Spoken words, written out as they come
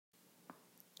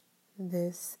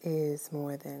This is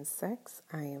More Than Sex.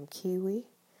 I am Kiwi.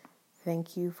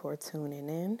 Thank you for tuning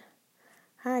in.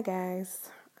 Hi, guys.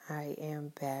 I am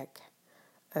back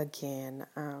again.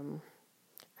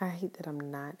 I hate that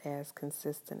I'm not as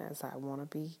consistent as I want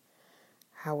to be.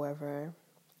 However,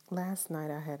 last night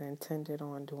I had intended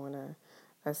on doing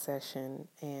a session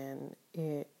and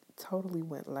it totally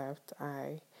went left.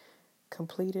 I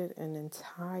completed an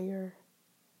entire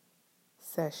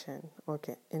session or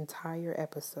entire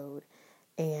episode,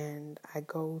 and I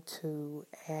go to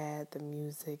add the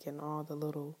music and all the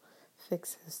little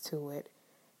fixes to it,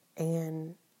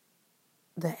 and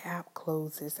the app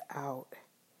closes out,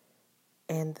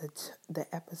 and the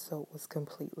episode was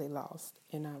completely lost,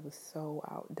 and I was so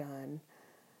outdone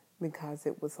because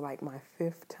it was like my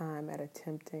fifth time at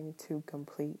attempting to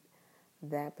complete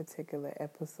that particular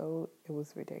episode. It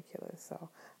was ridiculous. So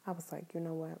I was like, you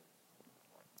know what?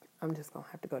 I'm just gonna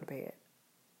have to go to bed.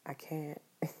 I can't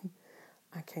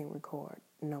record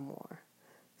no more.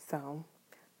 So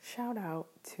shout out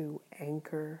to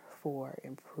Anchor for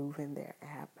improving their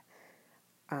app.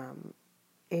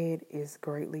 It is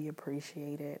greatly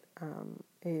appreciated.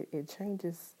 It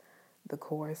changes the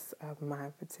course of my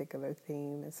particular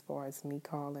theme as far as me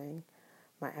calling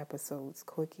my episodes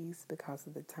quickies because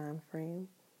of the time frame,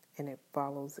 and it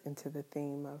follows into the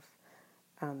theme of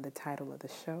the title of the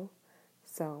show.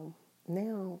 So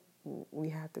now we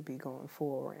have to be going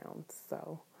full rounds.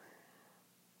 So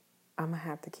I'm going to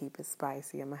have to keep it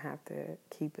spicy. I'm going to have to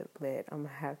keep it lit. I'm going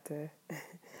to have to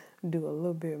do a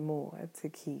little bit more to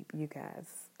keep you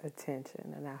guys'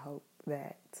 attention. And I hope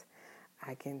that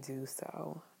I can do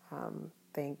so.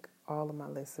 Thank all of my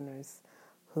listeners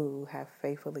who have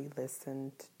faithfully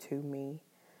listened to me.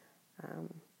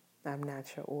 I'm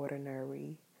not your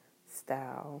ordinary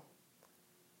style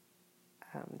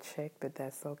chick, but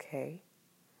that's okay.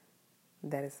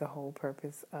 That is the whole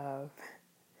purpose of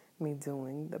me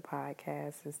doing the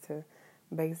podcast, is to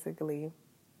basically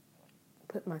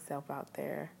put myself out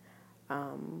there,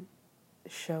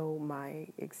 show my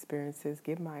experiences,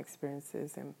 give my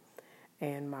experiences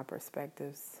and my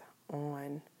perspectives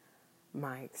on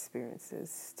my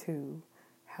experiences to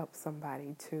help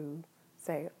somebody to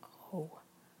say, oh,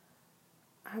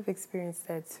 I've experienced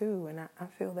that too, and I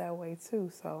feel that way too.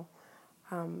 So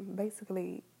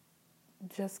basically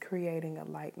just creating a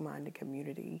like-minded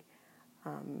community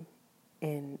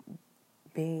in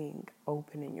being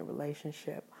open in your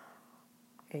relationship,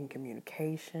 in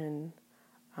communication,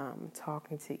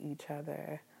 talking to each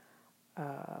other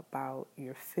about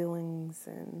your feelings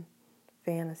and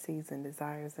fantasies and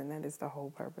desires. And that is the whole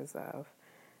purpose of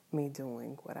me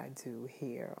doing what I do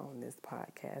here on this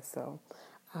podcast. So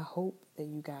I hope that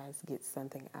you guys get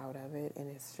something out of it, and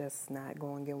it's just not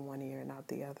going in one ear and out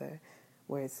the other,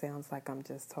 where it sounds like I'm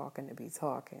just talking to be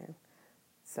talking.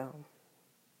 So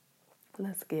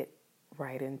let's get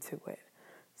right into it.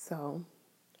 So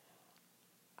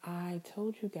I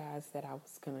told you guys that I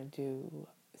was going to do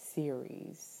a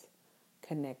series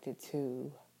connected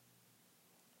to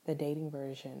the dating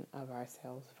version of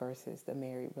ourselves versus the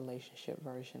married relationship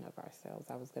version of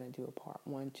ourselves. I was going to do a part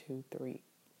 1, 2, 3,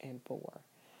 and 4.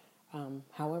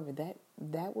 However,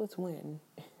 that was when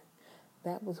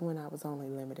I was only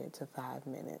limited to 5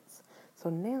 minutes. So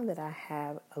now that I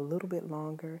have a little bit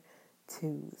longer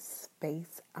to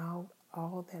space out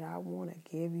all that I want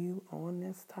to give you on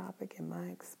this topic and my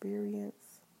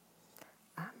experience,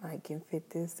 I might can fit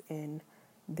this in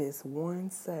this one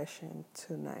session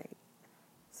tonight.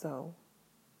 So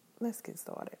let's get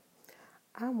started.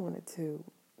 I wanted to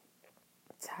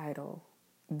title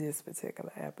this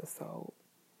particular episode,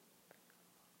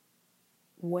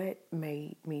 What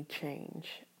Made Me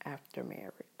Change After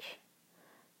Marriage?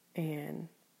 And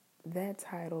that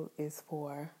title is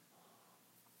for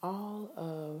all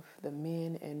of the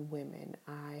men and women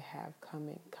I have come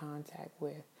in contact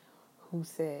with who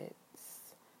said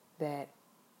that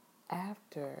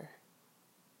after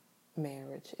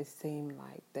marriage, it seemed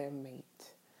like their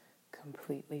mate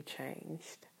completely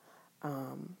changed.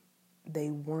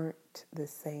 They weren't the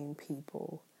same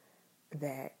people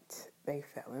that they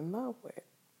fell in love with.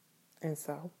 And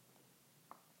so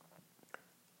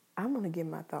I'm going to give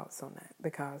my thoughts on that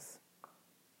because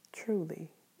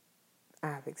truly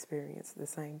I've experienced the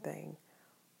same thing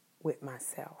with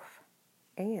myself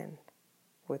and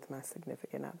with my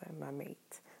significant other, my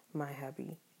mate, my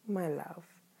hubby, my love.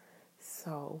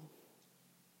 So,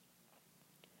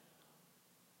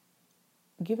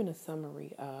 given a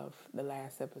summary of the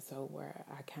last episode where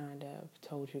I kind of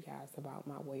told you guys about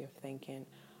my way of thinking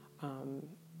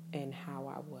and how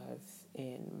I was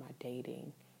in my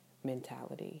dating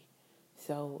mentality.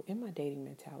 So in my dating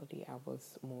mentality, I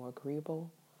was more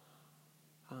agreeable.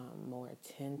 more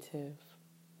attentive,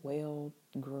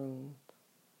 well-groomed,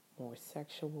 more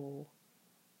sexual,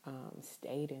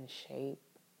 stayed in shape.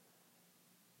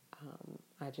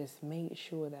 I just made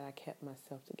sure that I kept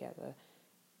myself together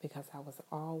because I was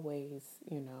always,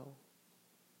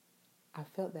 I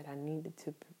felt that I needed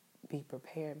to be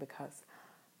prepared because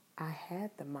I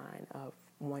had the mind of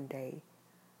one day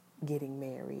getting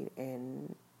married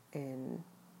and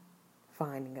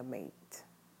finding a mate.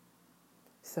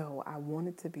 So I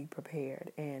wanted to be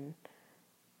prepared and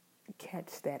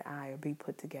catch that eye or be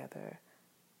put together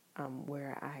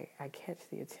where I catch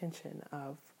the attention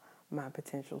of my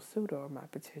potential suitor or my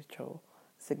potential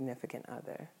significant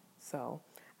other. So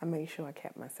I made sure I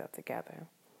kept myself together.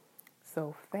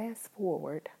 So fast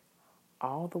forward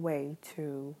all the way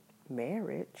to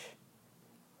marriage,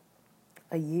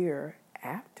 a year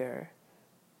after,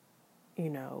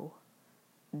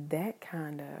 that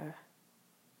kind of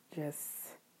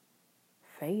just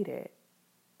faded.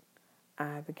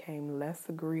 I became less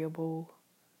agreeable,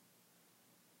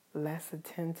 less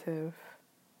attentive,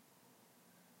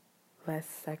 less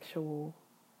sexual.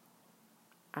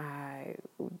 I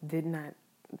did not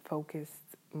focus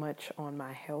much on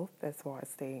my health as far as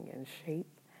staying in shape.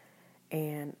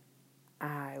 And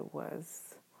I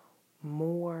was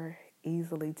more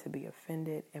easily to be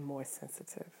offended and more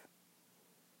sensitive.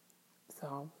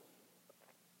 So,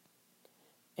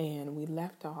 and we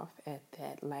left off at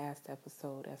that last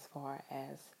episode as far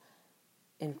as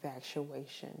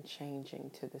infatuation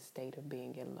changing to the state of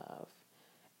being in love.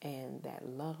 And that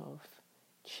love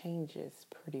changes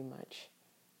pretty much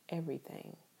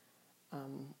everything.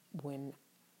 When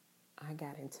I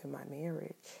got into my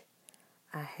marriage,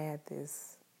 I had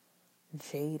this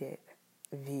jaded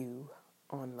view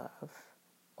on love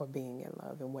or being in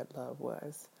love and what love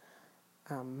was.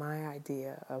 My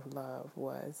idea of love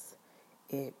was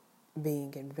it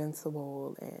being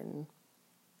invincible and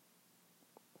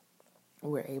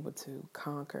we're able to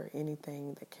conquer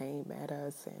anything that came at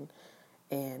us,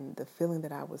 and the feeling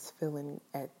that I was feeling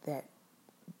at that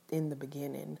in the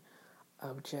beginning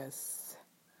of just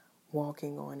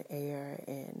walking on air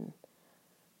and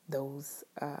those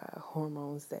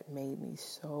hormones that made me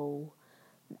so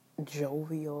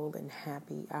jovial and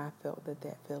happy, I felt that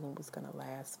that feeling was going to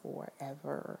last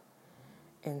forever.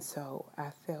 And so I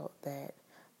felt that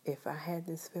if I had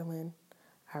this feeling,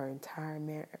 our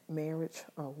entire marriage,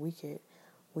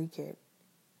 we could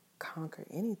conquer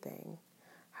anything.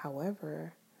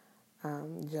 However,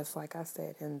 just like I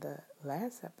said in the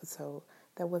last episode,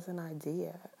 that was an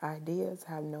idea. Ideas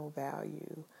have no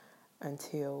value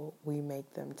until we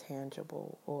make them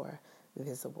tangible or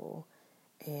visible.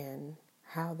 And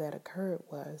how that occurred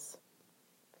was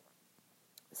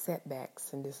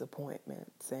setbacks and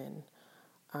disappointments and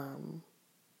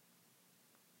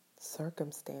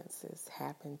circumstances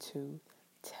happen to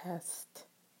test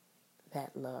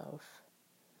that love.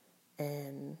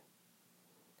 And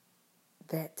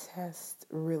that test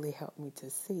really helped me to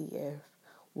see if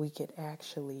we could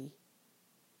actually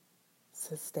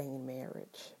sustain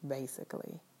marriage,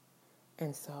 basically.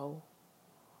 And so,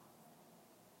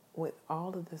 with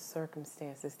all of the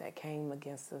circumstances that came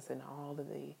against us and all of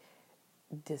the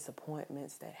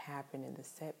disappointments that happened and the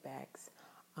setbacks,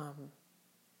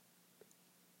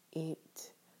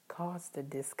 it caused a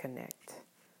disconnect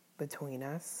between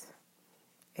us,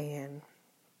 and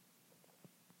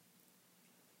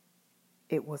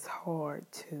it was hard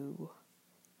to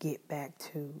get back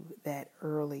to that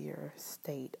earlier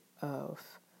state of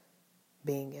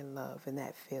being in love and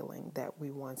that feeling that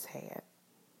we once had.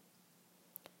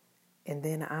 And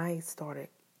then I started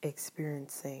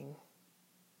experiencing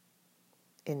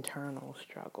internal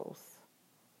struggles.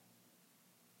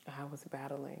 I was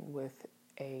battling with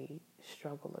a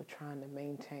struggle of trying to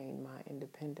maintain my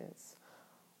independence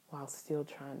while still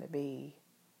trying to be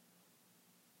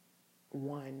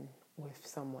one with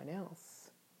someone else.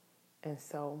 And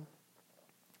so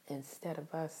instead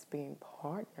of us being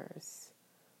partners,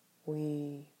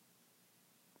 we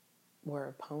were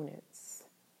opponents.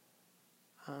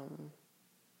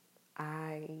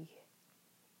 I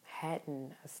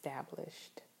hadn't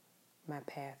established my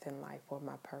path in life or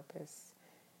my purpose.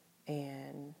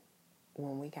 And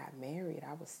when we got married,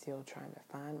 I was still trying to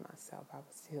find myself. I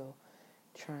was still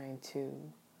trying to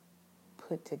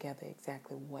put together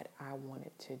exactly what I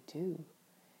wanted to do.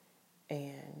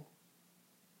 And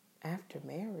after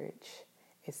marriage,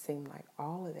 it seemed like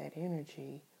all of that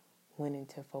energy went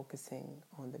into focusing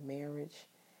on the marriage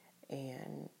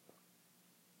and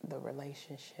the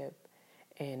relationship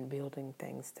and building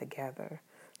things together.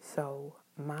 So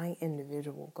my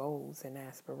individual goals and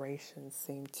aspirations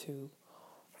seemed to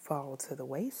fall to the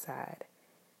wayside.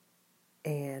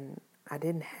 And I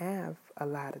didn't have a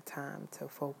lot of time to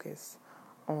focus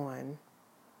on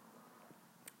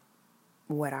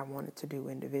what I wanted to do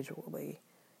individually,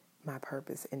 my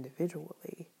purpose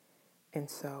individually. And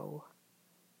so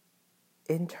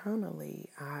internally,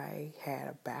 I had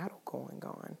a battle going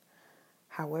on.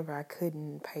 However, I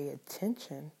couldn't pay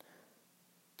attention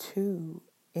to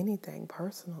anything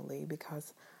personally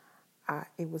because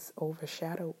it was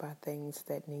overshadowed by things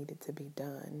that needed to be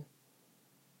done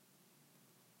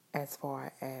as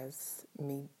far as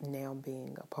me now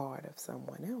being a part of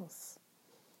someone else.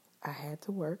 I had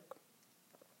to work.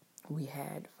 We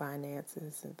had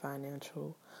finances and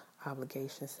financial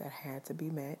obligations that had to be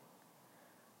met.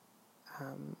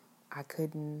 I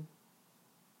couldn't,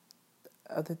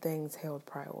 other things held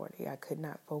priority. I could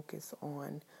not focus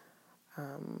on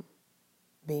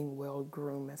being well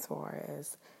groomed as far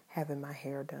as having my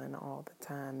hair done all the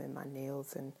time and my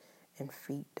nails and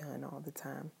feet done all the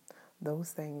time.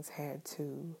 Those things had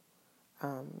to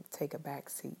take a back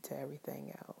seat to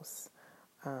everything else.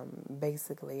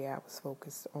 Basically, I was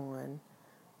focused on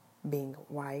being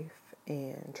a wife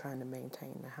and trying to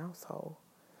maintain the household.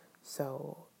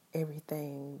 So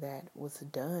everything that was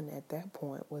done at that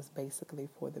point was basically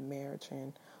for the marriage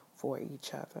and for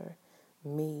each other.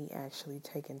 Me actually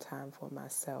taking time for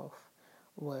myself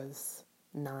was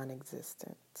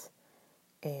non-existent.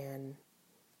 And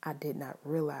I did not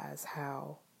realize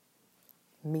how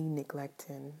me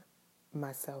neglecting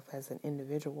myself as an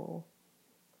individual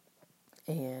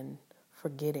and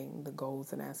forgetting the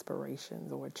goals and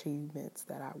aspirations or achievements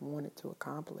that I wanted to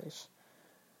accomplish,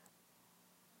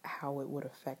 how it would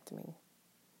affect me.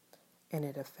 And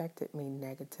it affected me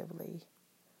negatively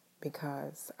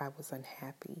because I was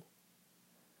unhappy.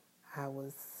 I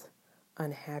was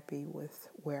unhappy with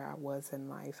where I was in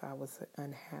life. I was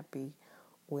unhappy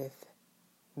with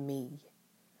me.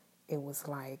 It was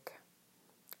like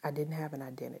I didn't have an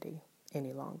identity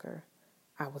any longer.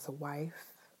 I was a wife,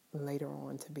 later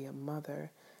on to be a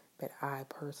mother, but I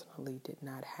personally did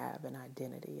not have an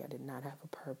identity. I did not have a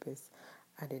purpose.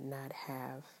 I did not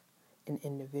have an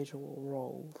individual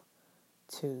role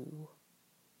to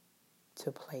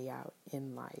play out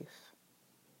in life.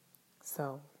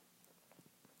 So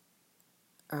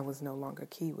I was no longer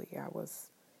Kiwi. It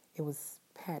was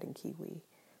Pat and Kiwi.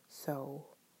 So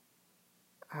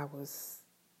I was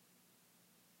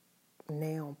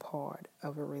now part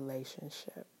of a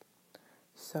relationship.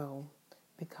 So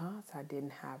because I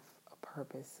didn't have a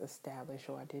purpose established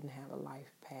or I didn't have a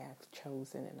life path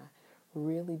chosen and I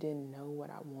really didn't know what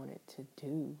I wanted to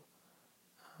do,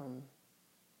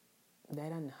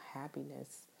 that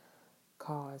unhappiness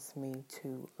caused me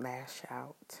to lash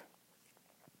out.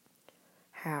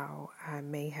 How I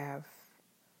may have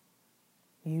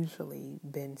usually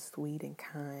been sweet and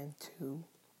kind to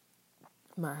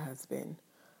my husband,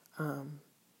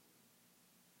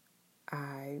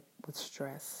 I was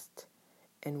stressed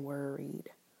and worried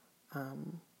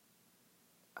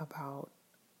about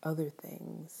other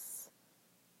things.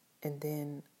 And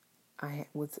then I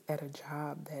was at a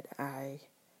job that I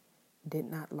did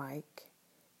not like.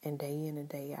 And day in and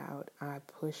day out, I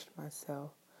pushed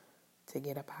myself to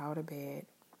get up out of bed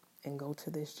and go to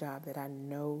this job that I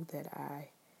know that I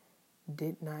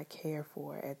did not care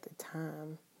for at the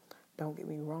time. Don't get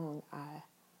me wrong,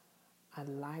 I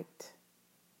liked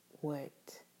what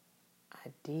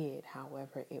I did.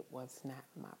 However, it was not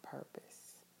my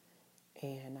purpose.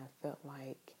 And I felt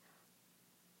like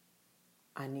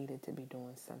I needed to be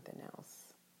doing something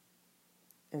else.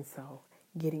 And so,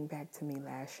 getting back to me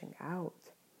lashing out,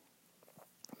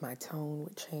 my tone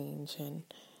would change and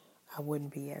I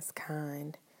wouldn't be as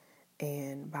kind.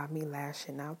 And by me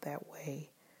lashing out that way,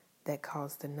 that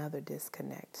caused another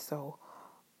disconnect. So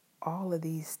all of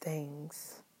these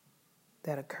things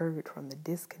that occurred from the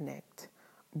disconnect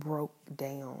broke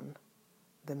down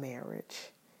the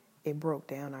marriage. It broke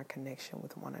down our connection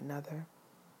with one another.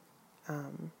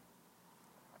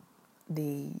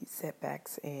 The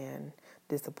setbacks and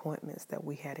disappointments that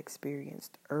we had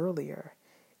experienced earlier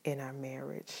in our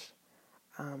marriage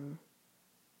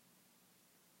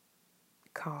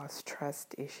caused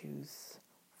trust issues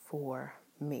for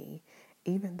me.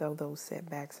 Even though those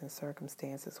setbacks and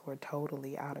circumstances were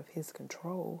totally out of his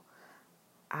control,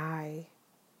 I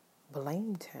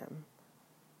blamed him.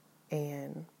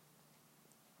 And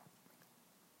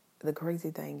the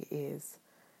crazy thing is,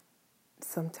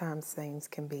 sometimes things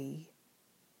can be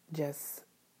just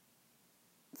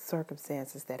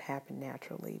circumstances that happen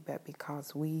naturally, but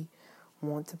because we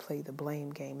want to play the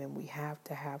blame game and we have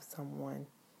to have someone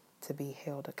to be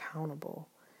held accountable,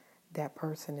 that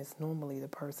person is normally the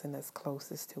person that's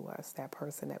closest to us, that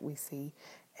person that we see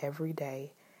every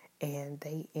day And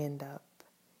they end up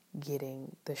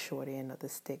getting the short end of the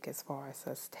stick as far as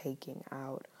us taking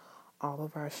out all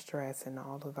of our stress and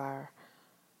all of our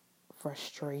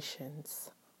frustrations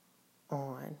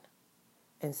on.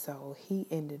 And so he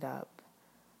ended up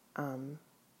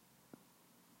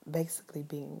basically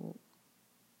being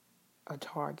a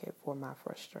target for my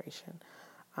frustration.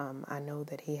 I know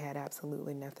that he had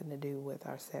absolutely nothing to do with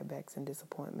our setbacks and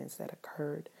disappointments that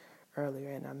occurred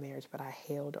earlier in our marriage, but I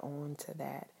held on to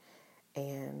that,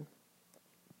 and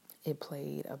it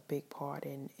played a big part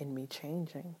in me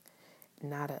changing.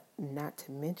 Not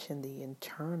to mention the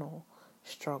internal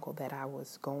struggle that I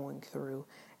was going through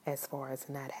as far as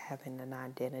not having an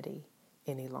identity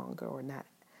any longer, or not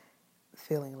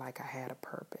feeling like I had a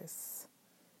purpose.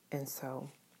 And so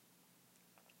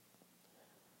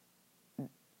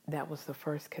that was the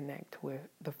first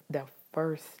the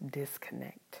first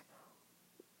disconnect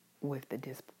with the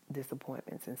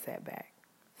disappointments and setback.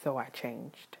 So I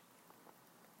changed.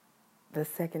 The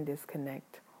second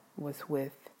disconnect was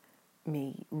with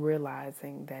me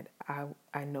realizing that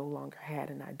I no longer had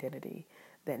an identity,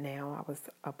 that now I was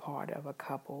a part of a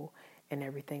couple, and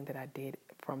everything that I did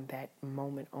from that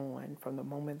moment on, from the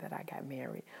moment that I got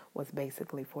married, was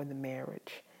basically for the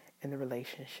marriage and the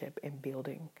relationship and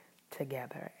building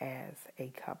together as a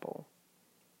couple.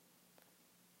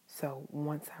 So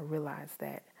once I realized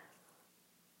that,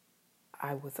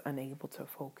 I was unable to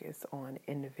focus on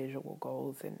individual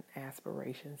goals and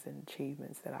aspirations and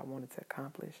achievements that I wanted to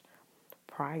accomplish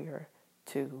prior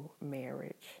to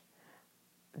marriage.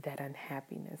 That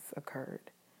unhappiness occurred,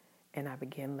 and I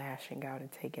began lashing out and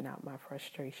taking out my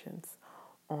frustrations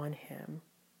on him.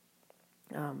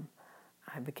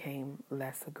 I became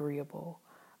less agreeable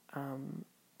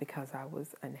because I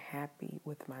was unhappy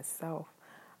with myself.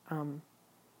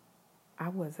 I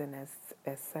wasn't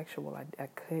as sexual. I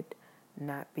could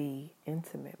not be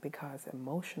intimate because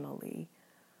emotionally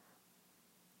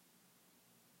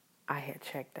I had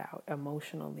checked out.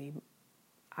 Emotionally,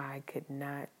 I could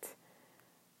not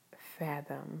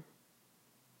fathom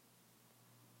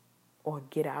or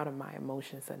get out of my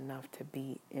emotions enough to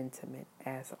be intimate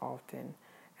as often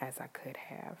as I could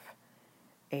have.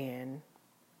 And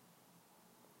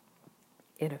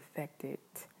it affected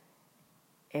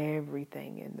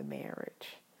everything in the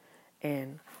marriage.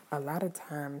 And a lot of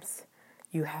times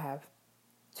you have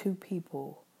two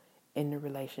people in the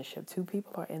relationship, two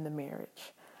people are in the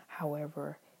marriage.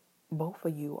 However, both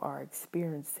of you are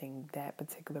experiencing that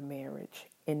particular marriage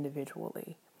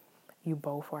individually. You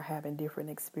both are having different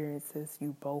experiences.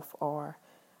 You both are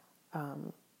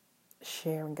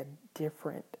sharing a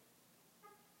different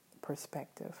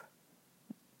perspective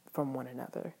from one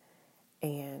another.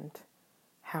 And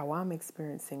how I'm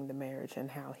experiencing the marriage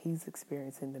and how he's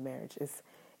experiencing the marriage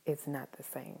it's not the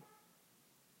same.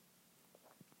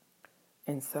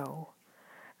 And so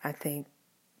I think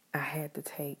I had to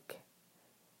take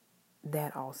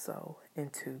that also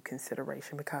into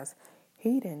consideration, because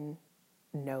he didn't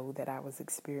know that I was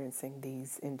experiencing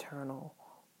these internal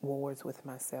wars with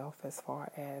myself as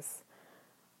far as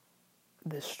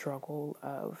the struggle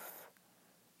of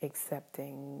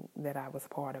accepting that I was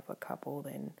part of a couple,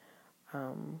 and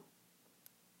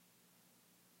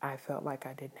I felt like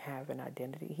I didn't have an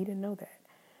identity. He didn't know that.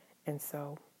 And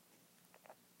so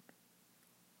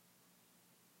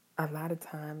a lot of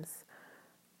times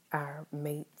our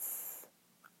mates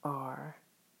are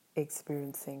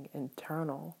experiencing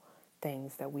internal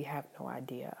things that we have no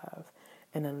idea of.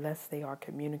 And unless they are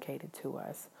communicated to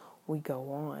us, we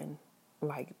go on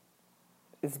like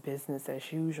it's business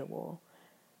as usual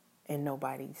and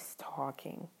nobody's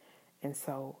talking. And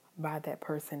so by that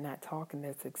person not talking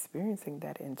that's experiencing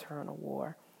that internal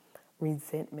war,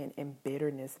 resentment and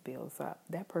bitterness builds up.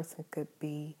 That person could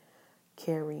be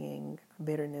carrying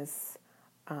bitterness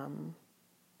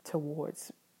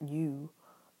towards you,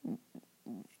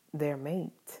 their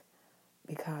mate,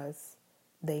 because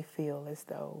they feel as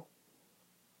though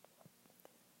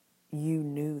you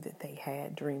knew that they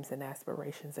had dreams and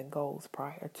aspirations and goals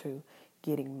prior to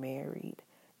getting married.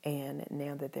 And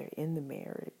now that they're in the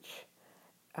marriage,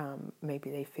 maybe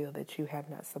they feel that you have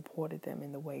not supported them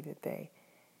in the way that they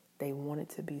wanted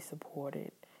to be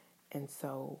supported. And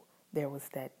so there was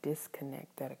that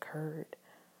disconnect that occurred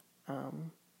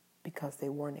because they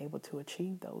weren't able to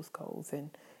achieve those goals. And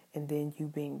then you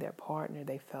being their partner,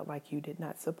 they felt like you did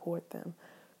not support them.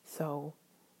 So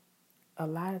a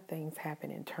lot of things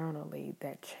happen internally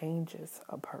that changes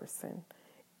a person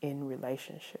in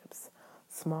relationships.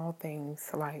 Small things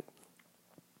like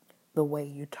the way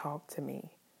you talk to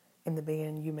me. In the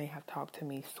beginning, you may have talked to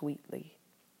me sweetly.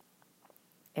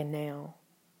 And now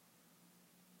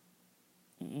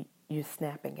you're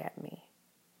snapping at me.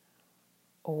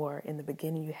 Or in the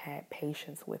beginning you had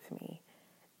patience with me,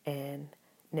 and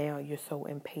now you're so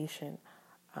impatient.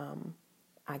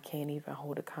 I can't even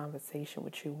hold a conversation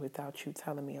with you without you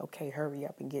telling me, okay, hurry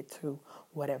up and get to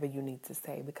whatever you need to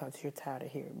say because you're tired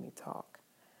of hearing me talk.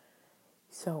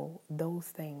 So those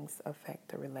things affect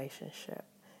the relationship,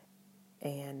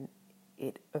 and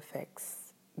it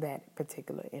affects that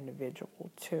particular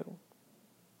individual too.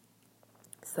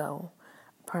 So,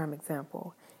 prime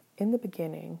example, in the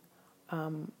beginning,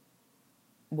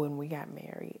 when we got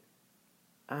married,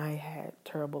 I had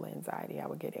terrible anxiety. I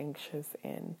would get anxious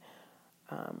and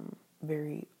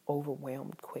very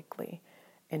overwhelmed quickly.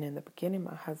 And in the beginning,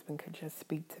 my husband could just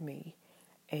speak to me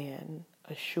and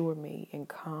assure me and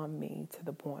calm me to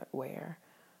the point where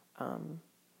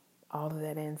all of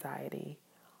that anxiety,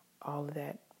 all of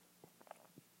that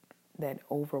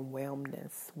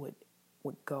overwhelmedness would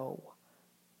go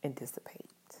and dissipate.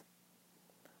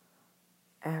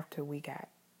 After we got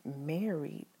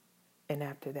married, and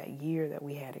after that year that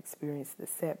we had experienced the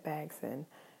setbacks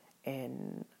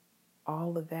and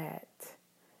all of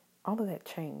that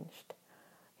changed.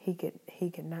 He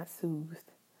could not soothe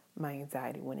my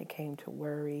anxiety when it came to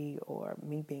worry or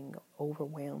me being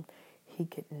overwhelmed. He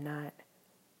could not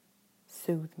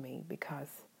soothe me because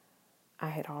I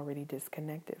had already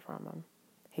disconnected from him.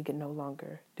 He could no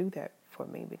longer do that for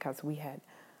me because we had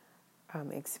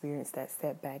experienced that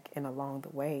setback, and along the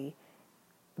way,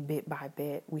 bit by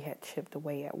bit, we had chipped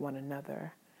away at one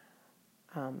another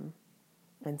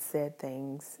and said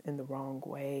things in the wrong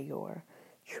way or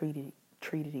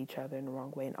treated each other in the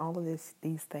wrong way, and all of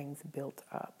these things built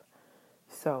up.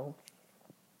 So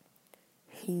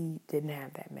he didn't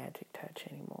have that magic touch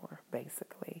anymore,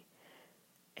 basically,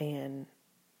 and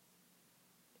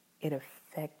it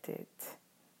affected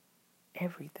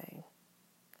everything.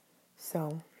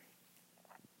 So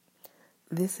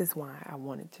this is why I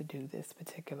wanted to do this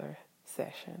particular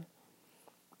session,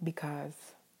 because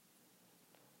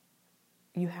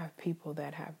you have people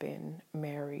that have been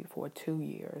married for 2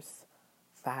 years,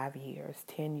 5 years,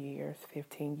 10 years,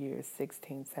 15 years,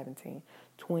 16, 17,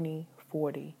 20,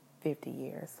 40, 50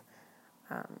 years.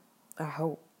 I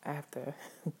hope after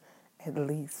at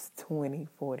least 20,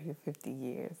 40, 50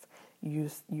 years,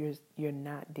 you're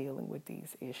not dealing with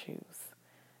these issues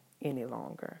any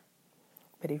longer.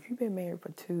 But if you've been married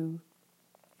for 2,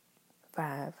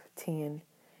 5, 10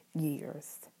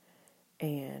 years,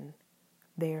 and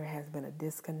there has been a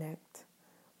disconnect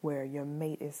where your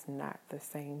mate is not the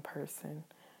same person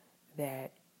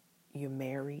that you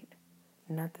married,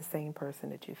 not the same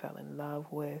person that you fell in love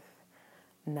with,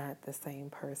 not the same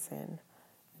person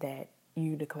that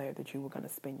you declared that you were going to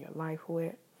spend your life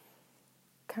with,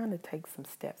 kind of take some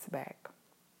steps back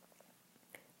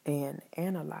and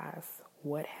analyze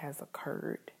what has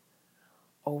occurred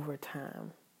over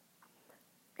time.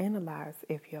 Analyze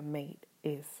if your mate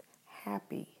is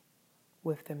happy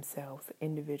with themselves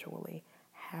individually,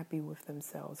 happy with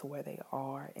themselves where they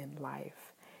are in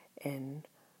life and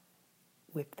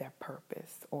with their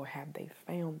purpose, or have they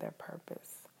found their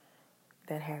purpose.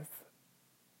 That has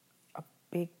a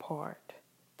big part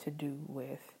to do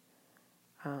with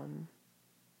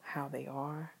how they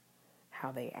are,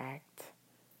 how they act,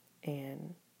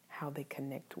 and how they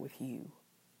connect with you,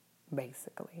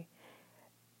 basically.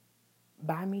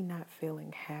 By me not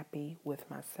feeling happy with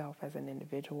myself as an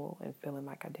individual and feeling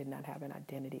like I did not have an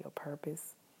identity or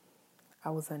purpose, I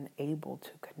was unable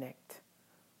to connect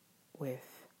with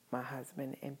my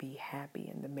husband and be happy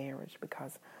in the marriage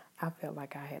because I felt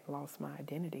like I had lost my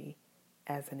identity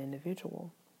as an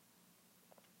individual.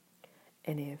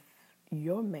 And if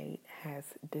your mate has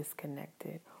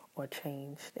disconnected or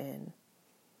changed and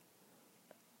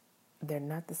they're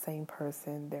not the same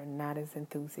person, they're not as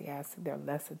enthusiastic, they're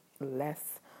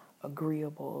less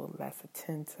agreeable, less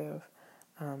attentive,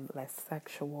 less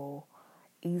sexual,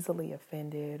 easily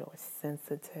offended or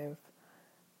sensitive,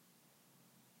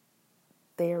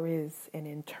 there is an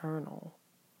internal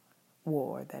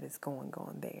war that is going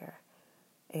on there.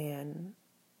 And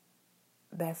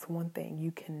that's one thing.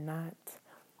 You cannot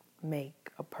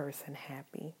make a person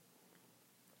happy.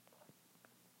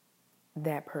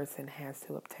 That person has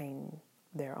to obtain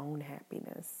their own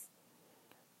happiness.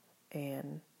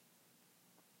 And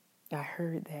I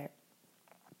heard that,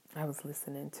 I was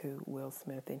listening to Will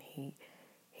Smith, and he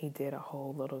did a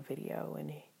whole little video,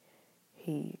 and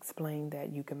he explained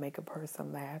that you can make a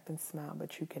person laugh and smile,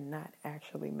 but you cannot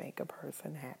actually make a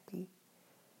person happy.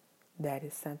 That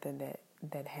is something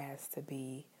that has to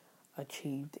be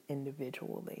achieved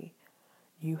individually.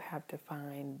 You have to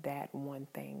find that one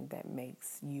thing that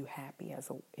makes you happy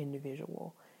as an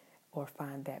individual, or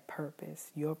find that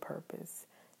purpose, your purpose,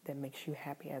 that makes you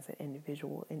happy as an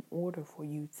individual in order for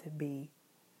you to be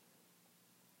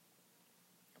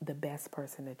the best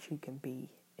person that you can be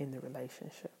in the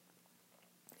relationship.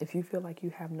 If you feel like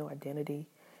you have no identity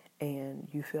and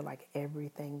you feel like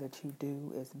everything that you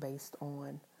do is based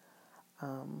on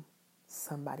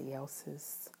somebody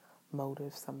else's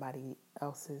motives, somebody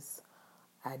else's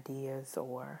ideas,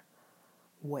 or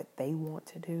what they want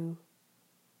to do,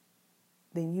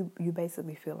 then you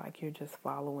basically feel like you're just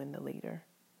following the leader.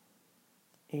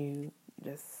 You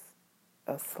just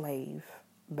a slave,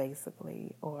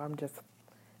 basically, or I'm just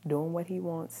doing what he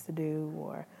wants to do,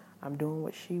 or I'm doing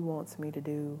what she wants me to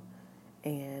do,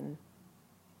 and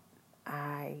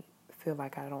I feel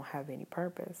like I don't have any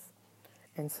purpose.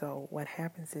 And so what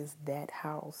happens is that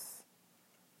house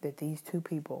that these two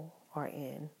people are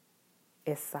in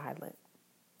is silent.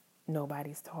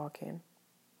 Nobody's talking.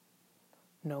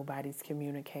 Nobody's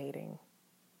communicating.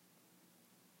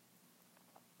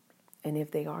 And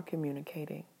if they are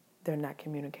communicating, they're not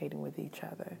communicating with each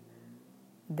other.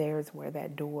 There's where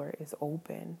that door is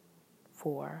open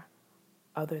for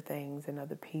other things and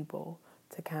other people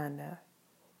to kind of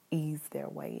ease their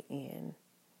way in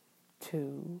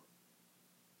to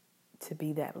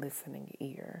be that listening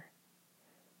ear.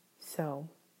 So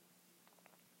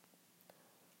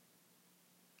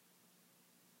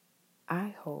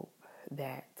I hope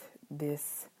that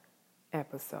this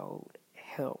episode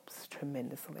helps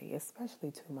tremendously,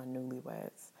 especially to my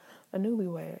newlyweds. A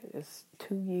newlywed is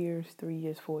 2 years, 3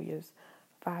 years, 4 years,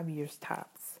 5 years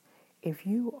tops. If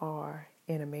you are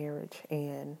in a marriage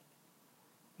and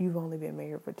you've only been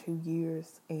married for 2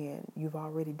 years and you've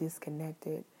already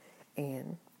disconnected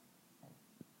and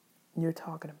you're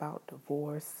talking about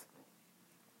divorce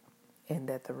and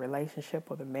that the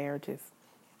relationship or the marriage is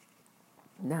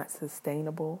not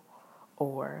sustainable,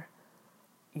 or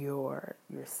your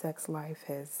sex life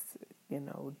has,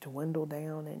 dwindled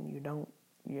down and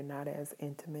you're not as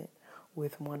intimate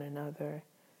with one another,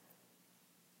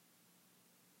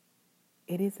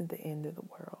 it isn't the end of the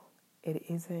world. It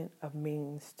isn't a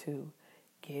means to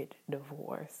get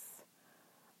divorced.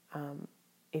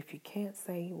 If you can't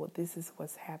say, well, this is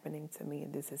what's happening to me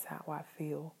and this is how I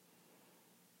feel,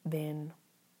 then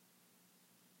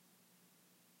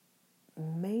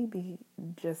maybe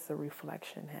just a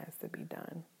reflection has to be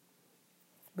done.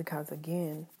 Because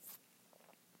again,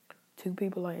 two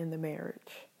people are in the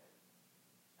marriage.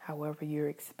 However, you're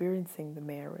experiencing the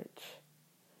marriage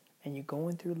and you're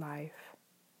going through life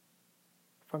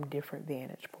from different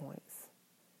vantage points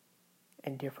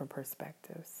and different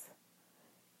perspectives.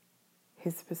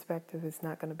 His perspective is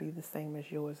not going to be the same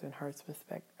as yours, and her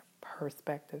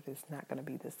perspective is not going to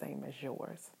be the same as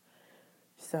yours.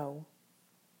 So,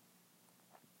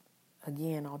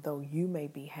 again, although you may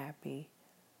be happy,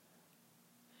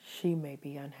 she may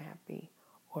be unhappy,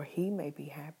 or he may be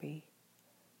happy,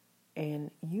 and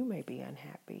you may be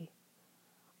unhappy,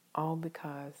 all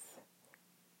because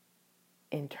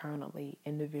internally,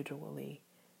 individually,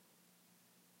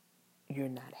 you're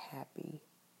not happy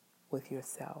with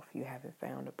yourself. You haven't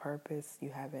found a purpose. You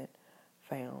haven't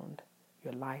found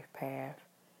your life path.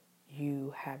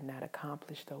 You have not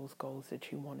accomplished those goals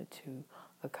that you wanted to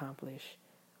accomplish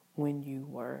when you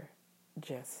were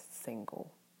just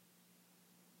single.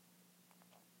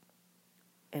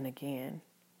 And again,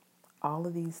 all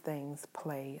of these things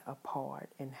play a part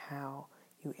in how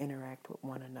you interact with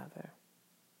one another.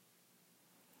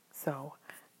 So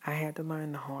I had to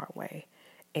learn the hard way.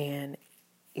 And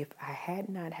if I had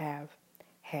not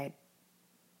had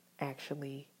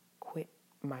actually quit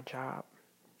my job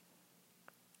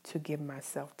to give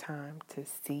myself time to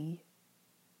see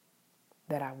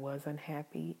that I was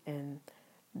unhappy and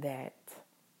that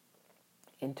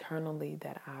internally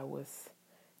that I was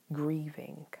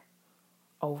grieving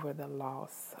over the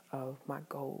loss of my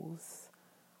goals,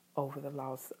 over the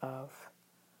loss of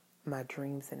my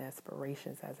dreams and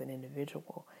aspirations as an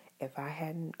individual. If I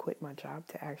hadn't quit my job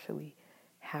to actually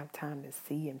have time to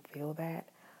see and feel that,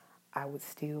 I would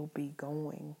still be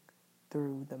going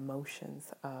through the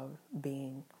motions of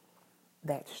being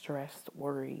that stressed,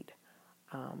 worried,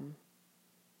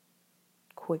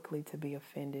 quickly to be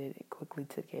offended, quickly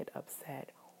to get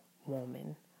upset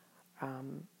woman.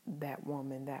 That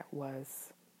woman that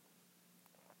was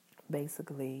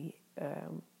basically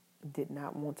did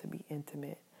not want to be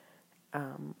intimate,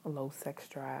 low sex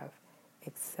drive,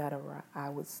 etc. I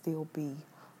would still be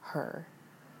her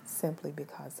simply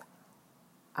because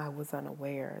I was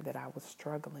unaware that I was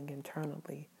struggling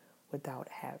internally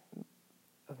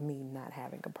of me not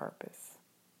having a purpose.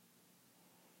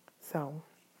 So,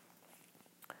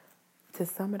 to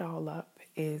sum it all up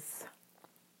is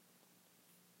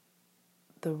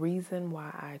The reason why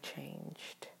I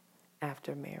changed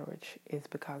after marriage is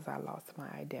because I lost my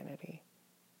identity.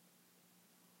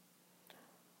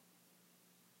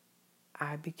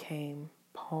 I became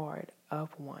part of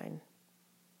one.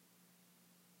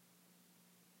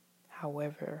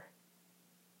 However,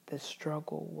 the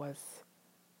struggle was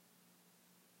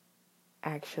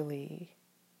actually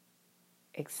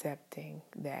accepting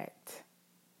that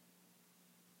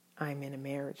I'm in a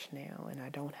marriage now and I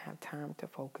don't have time to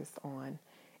focus on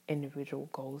individual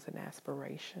goals and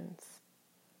aspirations.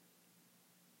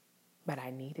 But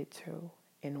I needed to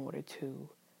in order to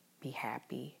be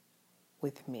happy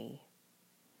with me.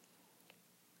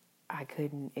 I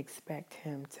couldn't expect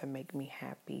him to make me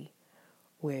happy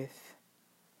with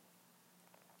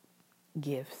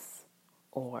gifts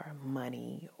or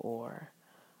money or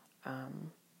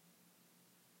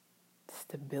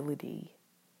stability.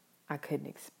 I couldn't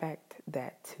expect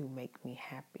that to make me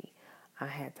happy. I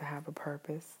had to have a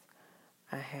purpose.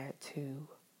 I had to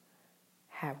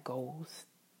have goals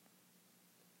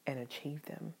and achieve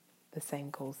them. The same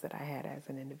goals that I had as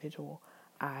an individual,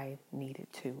 I needed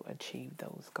to achieve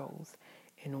those goals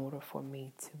in order for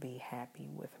me to be happy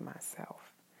with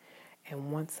myself.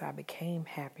 And once I became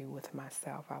happy with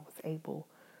myself, I was able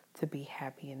to be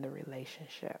happy in the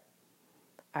relationship.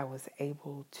 I was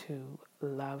able to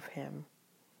love him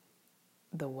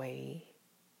the way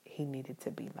he needed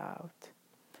to be loved.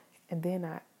 And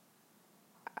then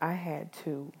I had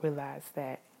to realize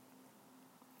that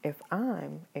if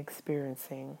I'm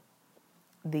experiencing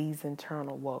these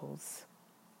internal woes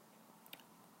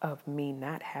of me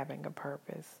not having a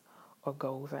purpose or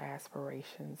goals or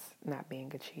aspirations not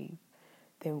being achieved,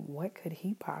 then what could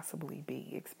he possibly be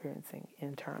experiencing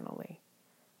internally?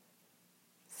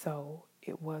 So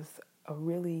it was a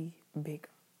really big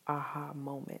aha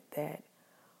moment that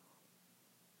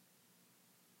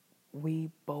we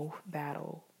both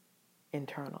battle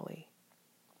internally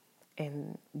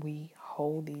and we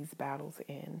hold these battles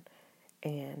in,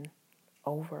 and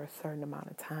over a certain amount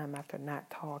of time after not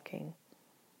talking,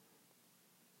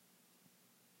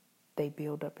 they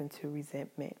build up into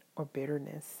resentment or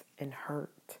bitterness and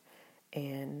hurt.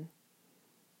 And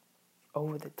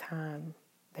over the time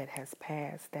that has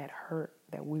passed, that hurt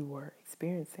that we were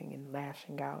experiencing and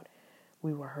lashing out,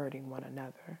 we were hurting one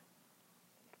another.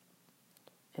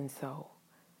 And so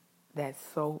that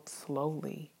so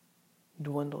slowly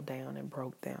dwindled down and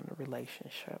broke down the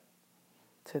relationship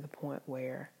to the point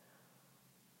where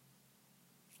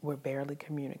we're barely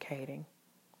communicating,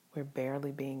 we're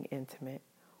barely being intimate,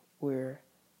 we're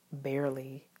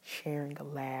barely sharing a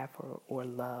laugh or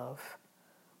love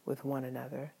with one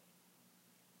another.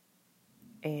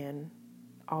 And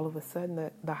all of a sudden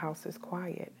the house is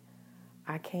quiet.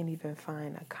 I can't even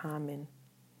find a common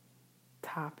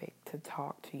topic to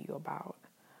talk to you about.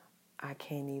 I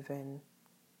can't even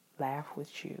laugh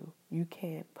with you. You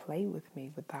can't play with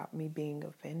me without me being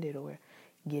offended or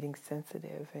getting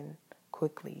sensitive and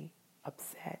quickly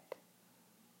upset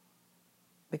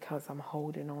because I'm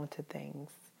holding on to things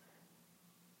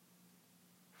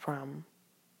from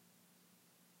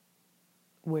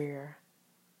where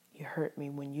you hurt me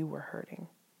when you were hurting.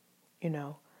 You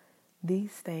know,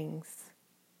 these things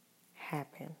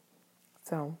happen.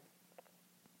 So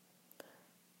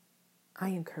I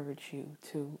encourage you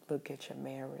to look at your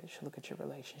marriage, look at your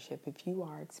relationship. If you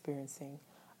are experiencing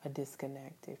a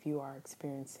disconnect, if you are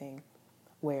experiencing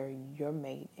where your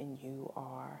mate and you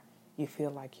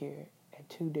feel like you're at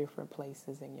two different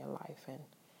places in your life and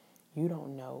you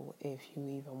don't know if you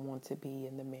even want to be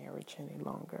in the marriage any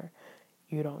longer.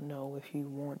 You don't know if you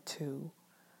want to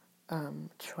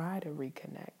try to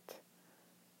reconnect.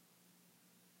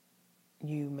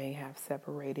 You may have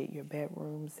separated your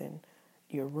bedrooms and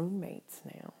your roommates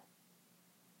now.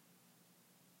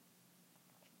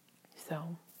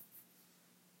 So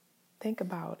think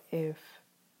about if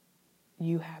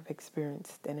you have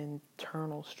experienced an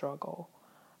internal struggle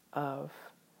of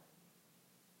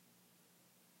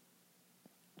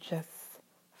just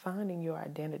finding your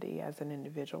identity as an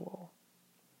individual.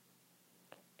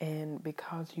 And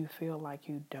because you feel like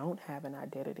you don't have an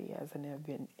identity as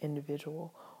an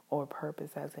individual or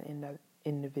purpose as an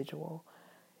individual,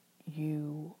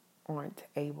 you aren't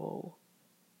able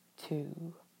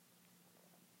to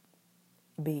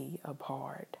be a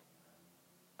part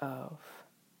of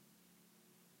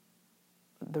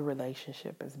the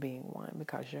relationship as being one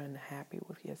because you're unhappy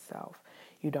with yourself.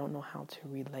 You don't know how to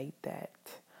relate that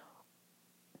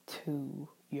to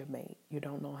your mate. You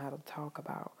don't know how to talk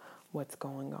about what's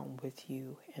going on with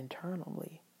you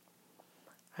internally.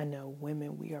 I know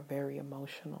women, we are very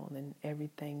emotional and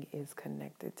everything is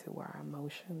connected to our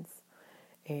emotions.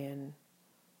 And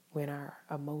when our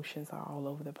emotions are all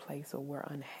over the place or we're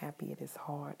unhappy, it is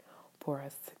hard for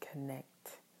us to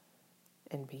connect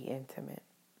and be intimate.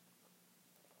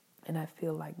 And I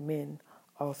feel like men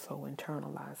also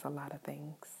internalize a lot of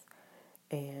things,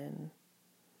 and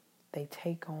they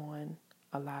take on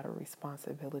a lot of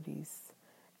responsibilities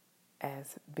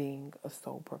as being a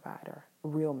sole provider,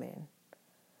 real men,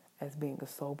 as being a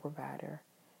sole provider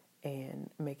and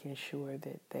making sure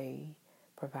that they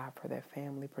provide for their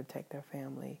family, protect their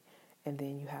family. And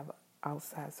then you have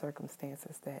outside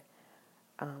circumstances that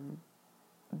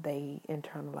they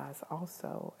internalize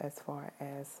also, as far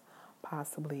as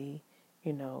possibly,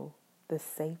 the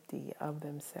safety of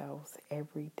themselves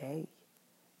every day,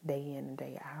 day in and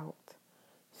day out.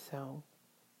 So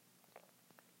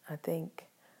I think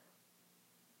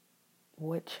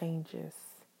what changes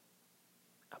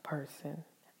a person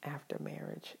after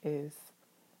marriage is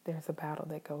there's a battle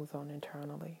that goes on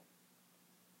internally.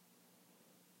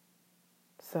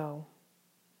 So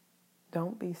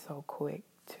don't be so quick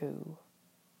to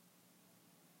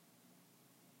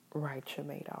write your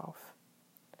mate off.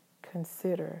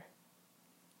 Consider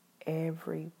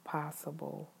every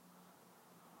possible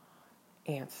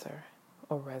answer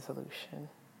or resolution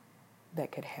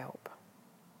that could help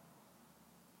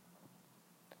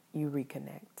you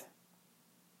reconnect.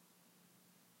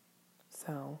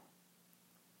 So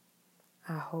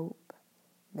I hope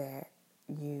that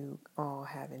you all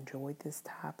have enjoyed this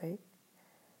topic.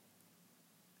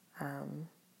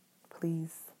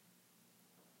 Please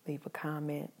leave a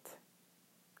comment,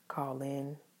 call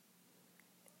in.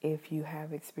 If you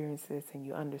have experienced this and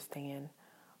you understand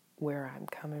where I'm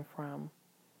coming from,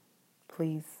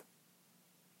 please,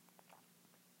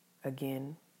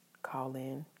 again, call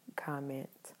in, comment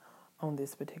on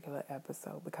this particular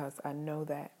episode, because I know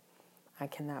that I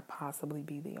cannot possibly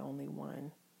be the only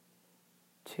one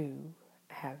to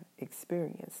have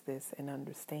experienced this and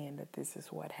understand that this is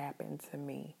what happened to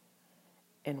me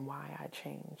and why I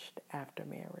changed after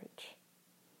marriage.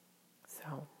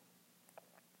 So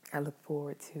I look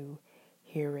forward to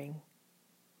hearing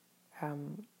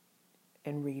and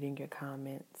reading your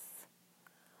comments.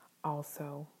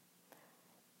 Also,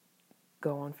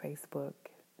 go on Facebook,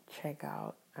 check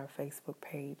out our Facebook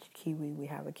page, Kiwi. We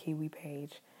have a Kiwi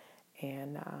page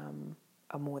and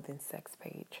a More Than Sex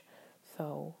page.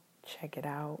 So check it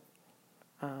out.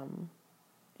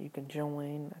 You can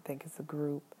join. I think it's a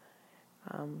group.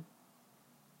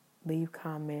 Leave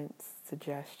comments,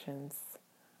 suggestions.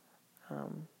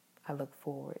 I look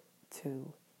forward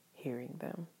to hearing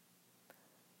them.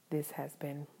 This has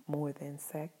been More Than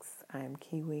Sex. I am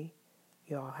Kiwi.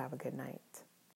 You all have a good night.